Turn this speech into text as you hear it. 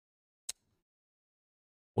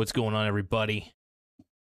What's going on, everybody?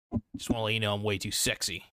 Just want to let you know I'm way too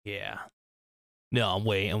sexy. Yeah. No,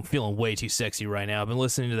 I'm feeling way too sexy right now. I've been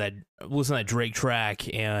listening to that Drake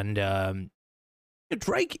track, and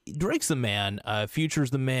Drake's the man. Future's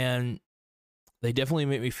the man. They definitely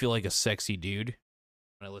make me feel like a sexy dude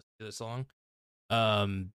when I listen to this song.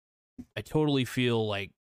 I totally feel like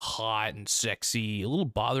hot and sexy, a little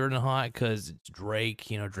bothered and hot because it's Drake.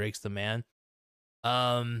 You know, Drake's the man.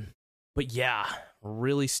 But yeah,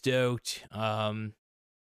 really stoked. A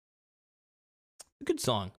good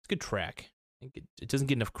song. It's a good track. It doesn't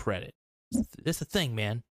get enough credit. That's the thing,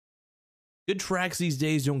 man. Good tracks these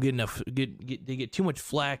days don't get enough. They get too much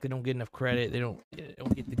flack. They don't get enough credit. They don't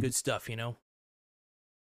get the good stuff, you know.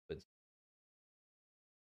 But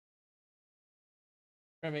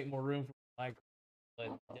try to make more room for the mic. A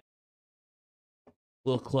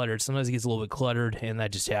little cluttered. Sometimes it gets a little bit cluttered, and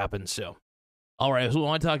that just happens. So, all right. So we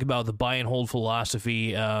want to talk about the buy and hold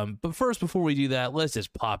philosophy. But first, before we do that, let's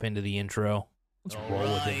just pop into the intro. Let's roll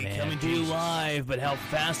with it, man. Coming to you live, but how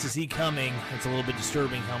fast is he coming? It's a little bit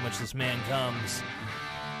disturbing how much this man comes.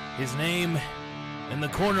 His name, in the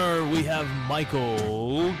corner, we have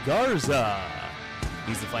Michael Garza.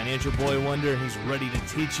 He's the financial boy wonder, and he's ready to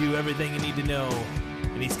teach you everything you need to know.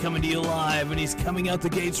 And he's coming to you live, and he's coming out the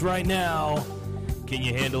gates right now. Can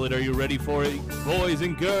you handle it? Are you ready for it? Boys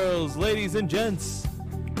and girls, ladies and gents,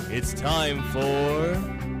 it's time for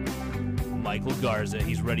Michael Garza.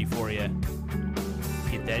 He's ready for you.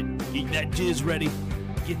 Get that jizz ready.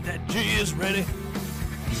 Get that jizz ready.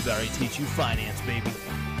 He's about to teach you finance, baby.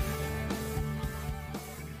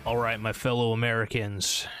 All right, my fellow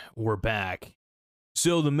Americans, we're back.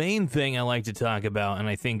 So the main thing I like to talk about, and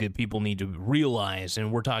I think that people need to realize,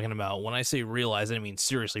 and we're talking about, when I say realize, I mean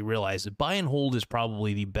seriously realize, that buy and hold is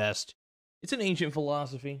probably the best. It's an ancient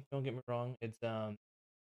philosophy, don't get me wrong. It's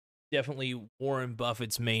definitely Warren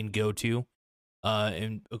Buffett's main go-to.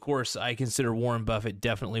 And of course, I consider Warren Buffett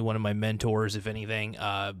definitely one of my mentors, if anything.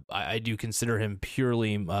 I do consider him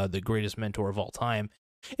purely the greatest mentor of all time.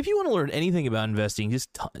 If you want to learn anything about investing,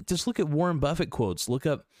 just look at Warren Buffett quotes. Look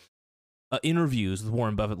up interviews with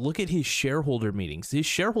Warren Buffett. Look at his shareholder meetings. His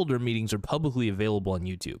shareholder meetings are publicly available on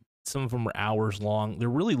YouTube. Some of them are hours long. They're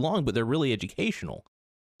really long, but they're really educational.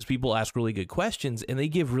 People ask really good questions, and they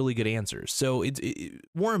give really good answers. So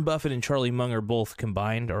Warren Buffett and Charlie Munger both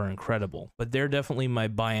combined are incredible, but they're definitely my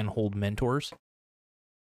buy and hold mentors.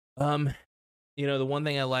 You know, the one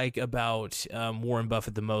thing I like about Warren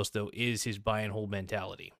Buffett the most, though, is his buy and hold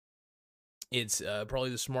mentality. It's probably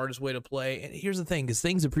the smartest way to play. And here's the thing, because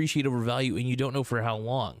things appreciate over value, and you don't know for how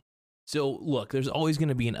long. So, look, there's always going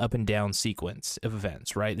to be an up and down sequence of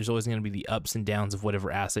events, right? There's always going to be the ups and downs of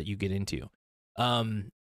whatever asset you get into.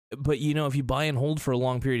 But, you know, if you buy and hold for a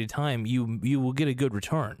long period of time, you will get a good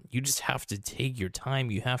return. You just have to take your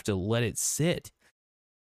time. You have to let it sit.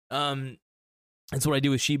 That's what I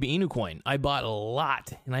do with Shiba Inu coin. I bought a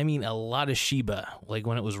lot, and I mean a lot of Shiba, like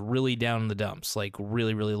when it was really down in the dumps, like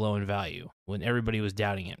really, really low in value, when everybody was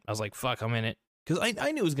doubting it. I was like, fuck, I'm in it. Because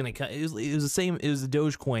I knew it was going to come. It was the same. It was the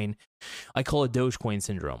Dogecoin. I call it Dogecoin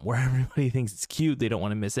syndrome, where everybody thinks it's cute. They don't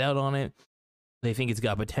want to miss out on it. They think it's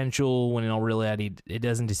got potential, when in all reality, it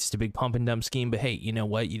doesn't. It's just a big pump and dump scheme. But hey, you know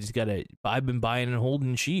what? You just got to... I've been buying and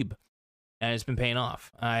holding SHIB, and it's been paying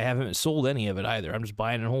off. I haven't sold any of it either. I'm just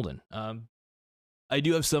buying and holding. I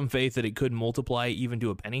do have some faith that it could multiply even to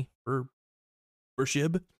a penny for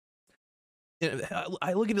SHIB.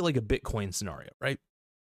 I look at it like a Bitcoin scenario, right?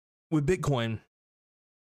 With Bitcoin,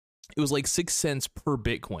 it was like 6 cents per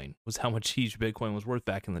Bitcoin was how much each Bitcoin was worth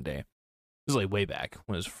back in the day. This is like way back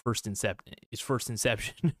when it was first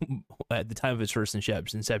inception at the time of its first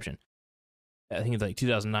inception. I think it's like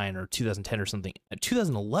 2009 or 2010 or something.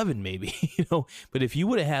 2011 maybe, you know. But if you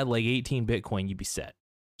would have had like 18 Bitcoin, you'd be set.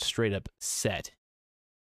 Straight up set.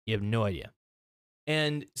 You have no idea.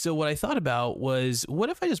 And so what I thought about was, what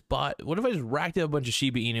if I just racked up a bunch of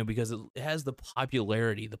Shiba Inu, because it has the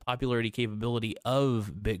popularity capability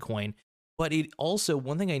of Bitcoin. But it also,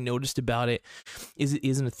 one thing I noticed about it is an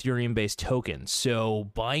Ethereum-based token. So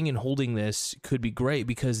buying and holding this could be great,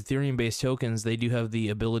 because Ethereum-based tokens, they do have the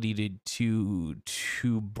ability to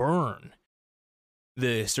burn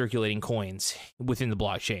the circulating coins within the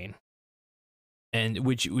blockchain, and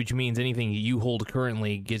which means anything you hold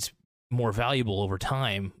currently gets more valuable over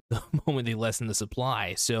time the moment they lessen the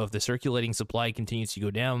supply. So if the circulating supply continues to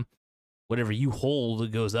go down, whatever you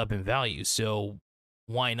hold goes up in value. So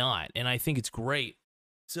why not? And I think it's great.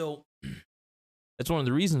 So that's one of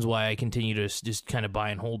the reasons why I continue to just kind of buy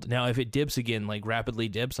and hold. Now, if it dips again, like rapidly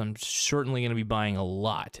dips, I'm certainly going to be buying a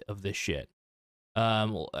lot of this shit.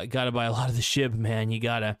 I got to buy a lot of the SHIB, man. You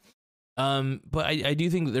got to. But I do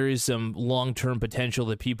think that there is some long-term potential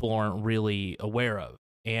that people aren't really aware of,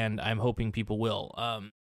 and I'm hoping people will.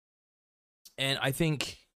 And I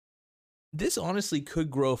think this honestly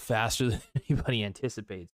could grow faster than anybody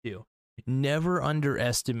anticipates too. Never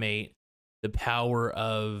underestimate the power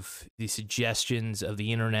of the suggestions of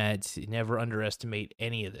the internet. Never underestimate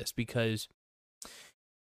any of this, because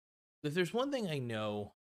if there's one thing I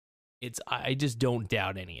know, it's I just don't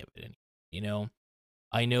doubt any of it. You know,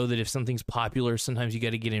 I know that if something's popular, sometimes you got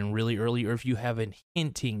to get in really early, or if you have an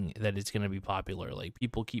hinting that it's going to be popular, like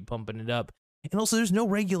people keep pumping it up. And also, there's no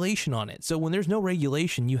regulation on it. So when there's no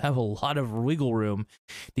regulation, you have a lot of wiggle room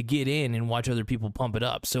to get in and watch other people pump it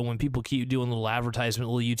up. So when people keep doing little advertisement,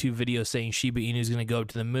 little YouTube videos saying Shiba Inu is going to go up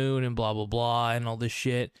to the moon and blah, blah, blah, and all this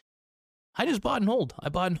shit, I just bought and hold. I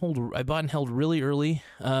bought and held really early.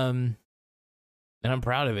 And I'm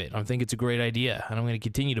proud of it. I think it's a great idea, and I'm going to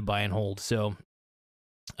continue to buy and hold. So,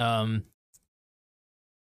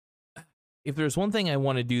 if there's one thing I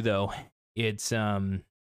want to do, though, it's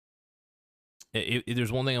if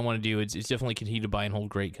there's one thing I want to do, it's definitely continue to buy and hold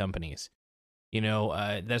great companies. You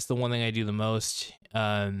know, that's the one thing I do the most.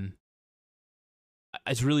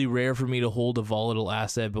 It's really rare for me to hold a volatile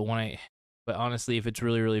asset, but but honestly, if it's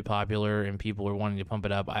really, really popular and people are wanting to pump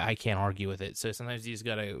it up, I can't argue with it. So sometimes you just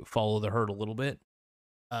got to follow the herd a little bit.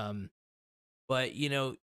 But you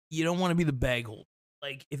know, you don't want to be the bag holder.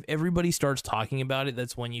 Like, if everybody starts talking about it,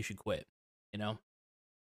 that's when you should quit. You know,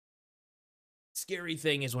 scary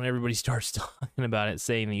thing is when everybody starts talking about it,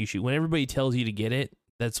 saying that you should. When everybody tells you to get it,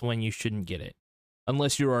 that's when you shouldn't get it,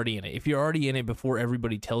 unless you're already in it. If you're already in it before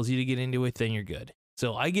everybody tells you to get into it, then you're good.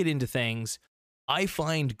 So I get into things. I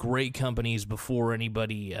find great companies before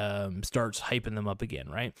anybody starts hyping them up again,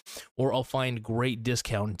 right? Or I'll find great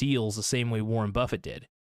discount deals the same way Warren Buffett did.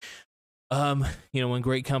 You know, when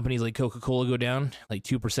great companies like Coca-Cola go down like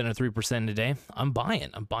 2% or 3% a day, I'm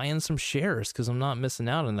buying some shares because I'm not missing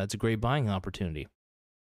out, and that's a great buying opportunity.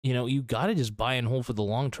 You know, you got to just buy and hold for the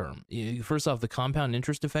long term. First off, the compound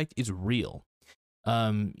interest effect is real.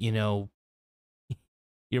 You know,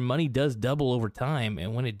 your money does double over time,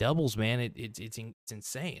 and when it doubles, man, it's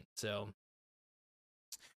insane. So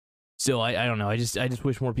I don't know. I just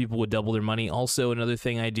wish more people would double their money. Also, another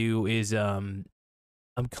thing I do is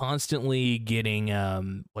I'm constantly getting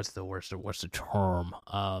what's the term?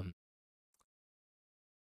 I'm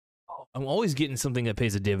always getting something that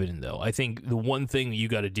pays a dividend, though. I think the one thing that you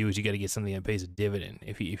got to do is you got to get something that pays a dividend.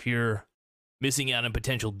 If you're missing out on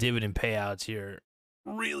potential dividend payouts, you're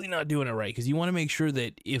really not doing it right, because you want to make sure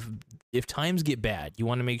that if times get bad, you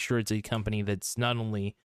want to make sure it's a company that's not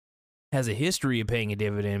only has a history of paying a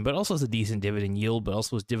dividend, but also has a decent dividend yield, but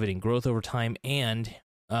also has dividend growth over time, and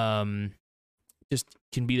just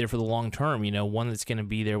can be there for the long term, you know, one that's going to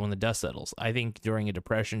be there when the dust settles. I think during a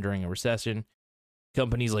depression, during a recession,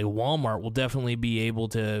 companies like Walmart will definitely be able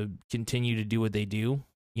to continue to do what they do,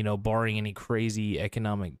 you know, barring any crazy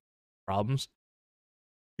economic problems.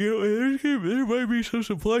 You know, there might be some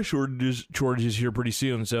supply shortages here pretty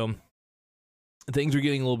soon, so things are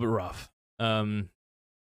getting a little bit rough. I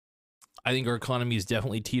think our economy is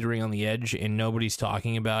definitely teetering on the edge, and nobody's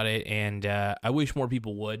talking about it, and I wish more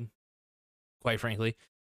people would, quite frankly.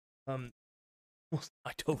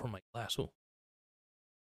 Knocked over my glass. Oh.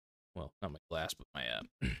 Well, not my glass, but my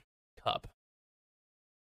cup.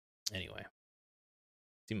 Anyway,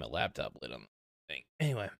 see my laptop lit on the thing.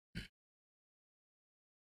 Anyway,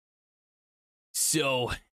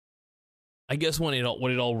 so I guess what it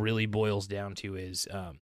all really boils down to is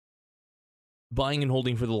buying and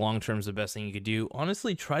holding for the long term is the best thing you could do.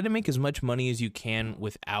 Honestly, try to make as much money as you can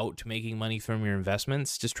without making money from your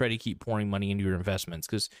investments. Just try to keep pouring money into your investments,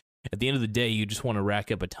 because at the end of the day, you just want to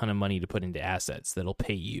rack up a ton of money to put into assets that'll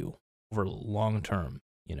pay you over long term,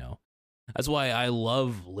 you know. That's why I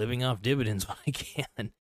love living off dividends when I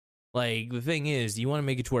can. Like, the thing is, you want to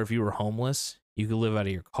make it to where if you were homeless, you could live out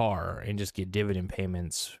of your car and just get dividend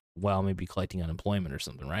payments while maybe collecting unemployment or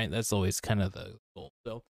something, right? That's always kind of the goal.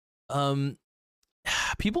 So,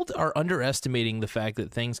 people are underestimating the fact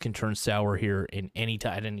that things can turn sour here at any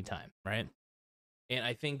time, right? And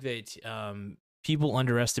I think that people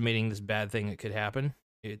underestimating this bad thing that could happen,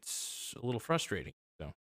 it's a little frustrating.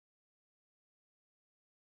 So,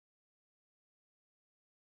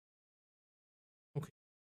 okay.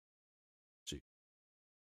 See.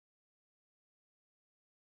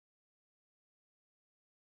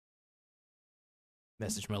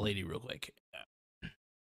 Message my lady real quick.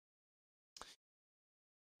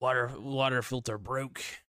 Water filter broke.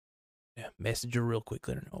 Yeah, message her real quick.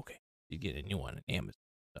 Let her know. Okay, you get a new one on Amazon.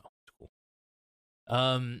 So it's cool.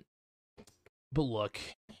 But look,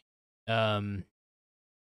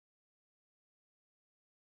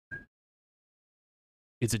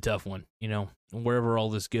 it's a tough one, wherever all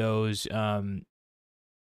this goes.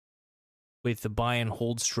 With the buy and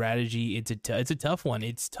hold strategy, it's a tough one.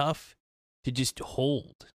 It's tough to just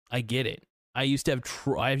hold. I get it. I used to have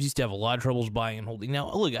a lot of troubles buying and holding.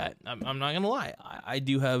 Now, look, I'm not gonna lie. I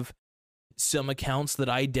do have some accounts that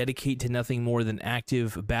I dedicate to nothing more than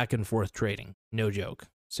active back and forth trading. No joke.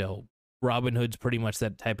 So Robinhood's pretty much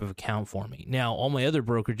that type of account for me. Now, all my other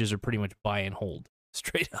brokerages are pretty much buy and hold.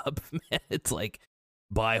 Straight up, man. It's like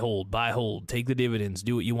buy, hold, take the dividends,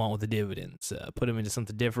 do what you want with the dividends, put them into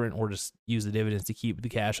something different, or just use the dividends to keep the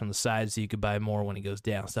cash on the side so you could buy more when it goes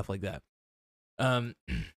down, stuff like that.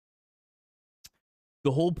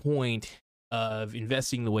 The whole point of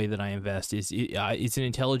investing the way that I invest is it's an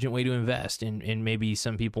intelligent way to invest, and maybe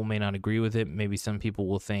some people may not agree with it. Maybe some people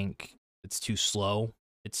will think it's too slow.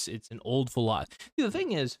 It's an old philosophy. The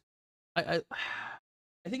thing is, I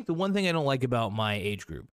think the one thing I don't like about my age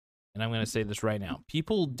group, and I'm going to say this right now,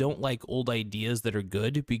 people don't like old ideas that are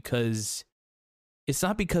good because it's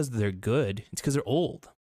not because they're good. It's because they're old.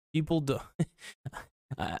 People do.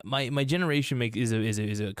 My generation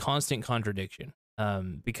is a constant contradiction.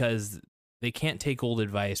 Because they can't take old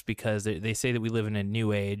advice because they say that we live in a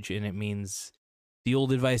new age and it means the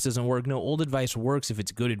old advice doesn't work. No, old advice works if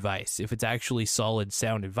it's good advice, if it's actually solid,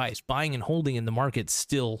 sound advice. Buying and holding in the market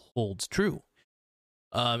still holds true,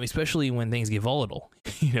 especially when things get volatile.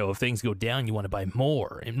 If things go down, you want to buy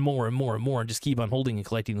more and more and more and more and just keep on holding and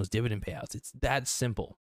collecting those dividend payouts. It's that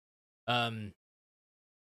simple.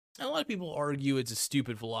 A lot of people argue it's a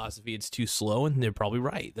stupid philosophy, it's too slow, and they're probably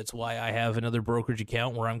right. That's why I have another brokerage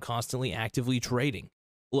account where I'm constantly actively trading.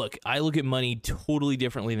 Look, I look at money totally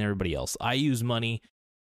differently than everybody else. I use money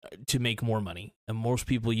to make more money, and most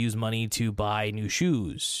people use money to buy new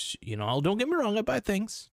shoes. Don't get me wrong, I buy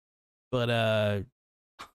things, but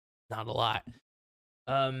not a lot.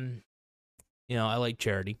 I like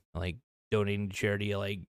charity. I like donating to charity. I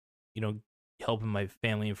like, helping my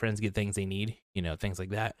family and friends get things they need, things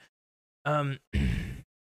like that. But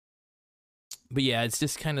yeah, it's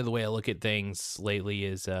just kind of the way I look at things lately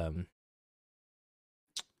is, I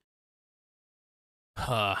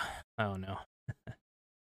don't know.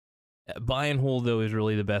 Buy and hold, though, is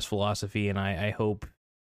really the best philosophy, and I hope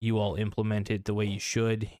you all implement it the way you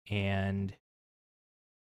should, and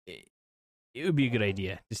it would be a good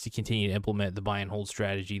idea just to continue to implement the buy and hold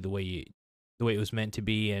strategy the way it was meant to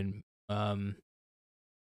be, and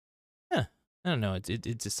yeah, I don't know.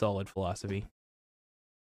 It's a solid philosophy.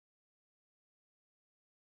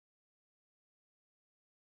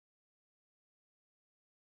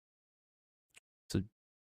 So,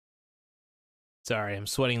 sorry, I'm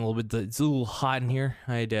sweating a little bit. It's a little hot in here.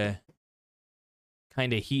 I had to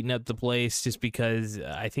kind of heating up the place just because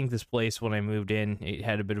I think this place, when I moved in, it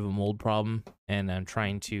had a bit of a mold problem, and I'm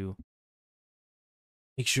trying to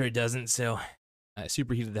make sure it doesn't. So I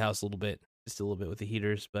superheated the house a little bit, just a little bit with the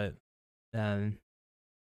heaters, but good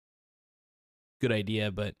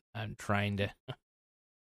idea, but I'm trying to a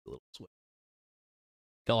little sweat.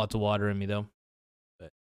 Got lots of water in me though.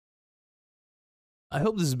 But I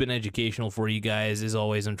hope this has been educational for you guys. As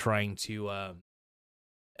always, I'm trying to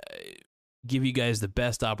give you guys the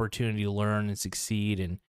best opportunity to learn and succeed,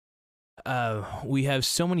 and we have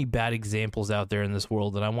so many bad examples out there in this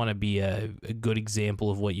world that I want to be a good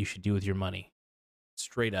example of what you should do with your money.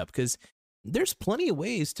 Straight up, because there's plenty of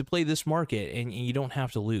ways to play this market, and you don't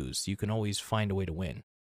have to lose. You can always find a way to win.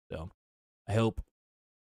 So I hope,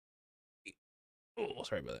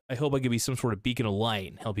 sorry about that. I hope I could be some sort of beacon of light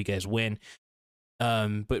and help you guys win.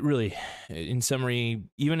 But really, in summary,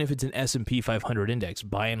 even if it's an S&P 500 index,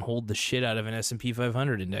 buy and hold the shit out of an S&P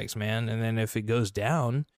 500 index, man. And then if it goes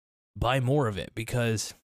down, buy more of it,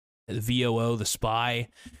 because the VOO, the SPY,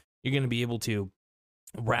 you're going to be able to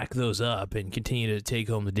rack those up and continue to take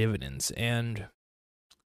home the dividends. And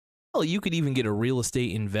well, you could even get a real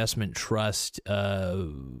estate investment trust.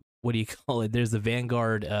 What do you call it? There's the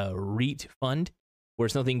Vanguard REIT fund, where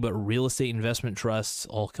it's nothing but real estate investment trusts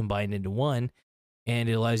all combined into one, and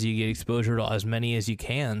it allows you to get exposure to as many as you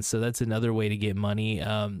can. So that's another way to get money.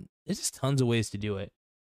 There's just tons of ways to do it.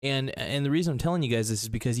 And the reason I'm telling you guys this is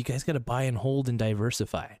because you guys got to buy and hold and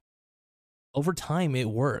diversify. Over time, it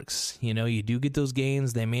works. You do get those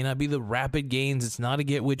gains. They may not be the rapid gains. It's not a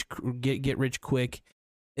get rich quick.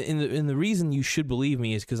 And the reason you should believe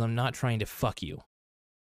me is because I'm not trying to fuck you.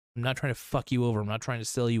 I'm not trying to fuck you over. I'm not trying to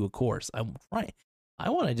sell you a course. I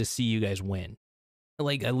want to just see you guys win. I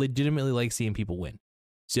legitimately like seeing people win.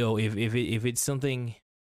 So if it's something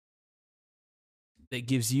that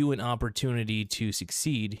gives you an opportunity to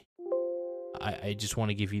succeed, I just want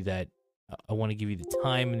to give you that. I want to give you the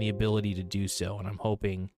time and the ability to do so, and I'm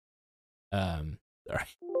hoping Sorry,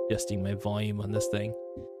 adjusting my volume on this thing.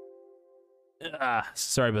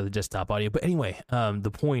 Sorry about the desktop audio. But anyway,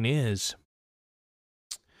 the point is,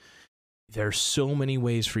 there's so many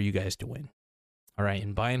ways for you guys to win. All right,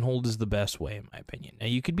 and buy and hold is the best way, in my opinion. Now,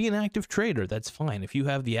 you could be an active trader. That's fine. If you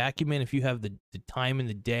have the acumen, if you have the time in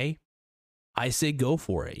the day, I say go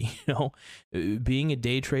for it. Being a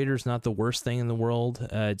day trader is not the worst thing in the world.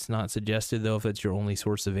 It's not suggested, though, if it's your only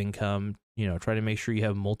source of income. Try to make sure you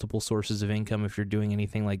have multiple sources of income if you're doing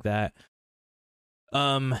anything like that.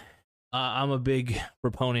 I'm a big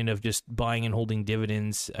proponent of just buying and holding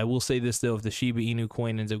dividends. I will say this, though, if the Shiba Inu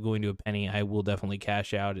coin ends up going to a penny, I will definitely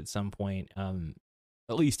cash out at some point.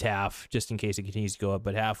 At least half, just in case it continues to go up,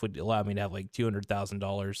 but half would allow me to have like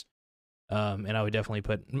 $200,000. And I would definitely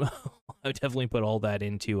put all that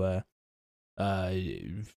into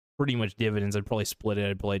pretty much dividends. I'd probably split it.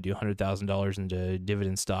 I'd probably do $100,000 into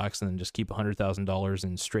dividend stocks and then just keep $100,000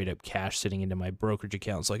 in straight up cash sitting into my brokerage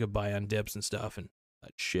account so I could buy on dips and stuff and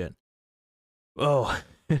that shit. Oh,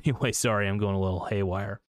 anyway, sorry, I'm going a little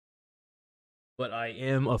haywire. But I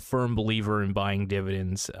am a firm believer in buying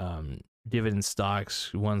dividends, dividend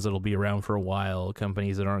stocks, ones that'll be around for a while,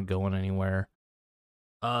 companies that aren't going anywhere.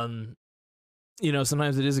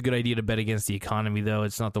 Sometimes it is a good idea to bet against the economy, though.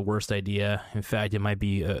 It's not the worst idea. In fact, it might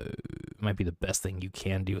be the best thing you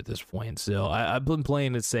can do at this point. So I've been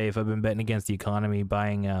playing it safe. I've been betting against the economy,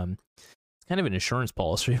 buying it's kind of an insurance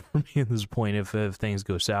policy for me at this point if things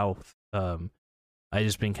go south. I've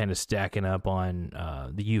just been kind of stacking up on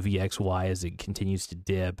the UVXY as it continues to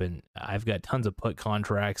dip, and I've got tons of put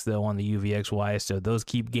contracts though on the UVXY, so those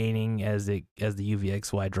keep gaining as the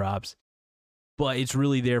UVXY drops. But it's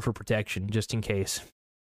really there for protection, just in case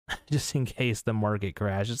the market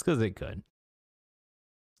crashes, because it could.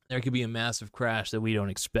 There could be a massive crash that we don't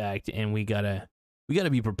expect, and we gotta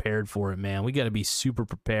be prepared for it, man. We gotta be super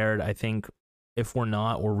prepared. I think if we're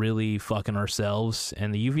not, we're really fucking ourselves.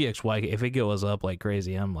 And the UVXY, if it goes up like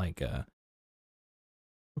crazy, I'm like,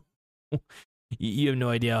 you have no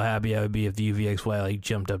idea how happy I would be if the UVXY like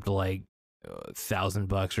jumped up to like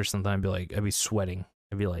 $1,000 or something. I'd be sweating.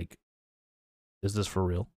 I'd be like, is this for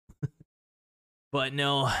real? But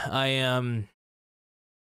no, I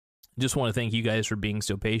just want to thank you guys for being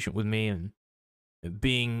so patient with me and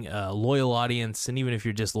being a loyal audience. And even if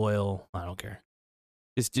you're disloyal, I don't care.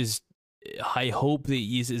 Just I hope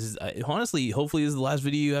that honestly, hopefully this is the last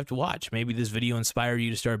video you have to watch. Maybe this video inspired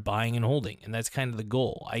you to start buying and holding, and that's kind of the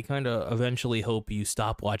goal. I kind of eventually hope you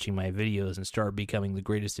stop watching my videos and start becoming the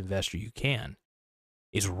greatest investor you can.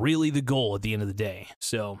 Is really the goal at the end of the day.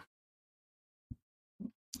 So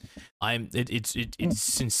it's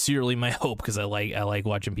sincerely my hope, because I like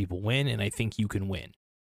watching people win, and I think you can win.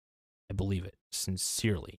 I believe it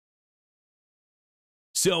sincerely.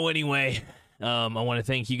 So anyway, I want to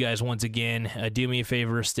thank you guys once again. Do me a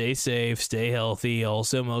favor, stay safe, stay healthy.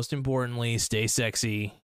 Also, most importantly, stay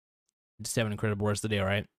sexy. Just have an incredible rest of the day, all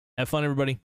right? Have fun, everybody.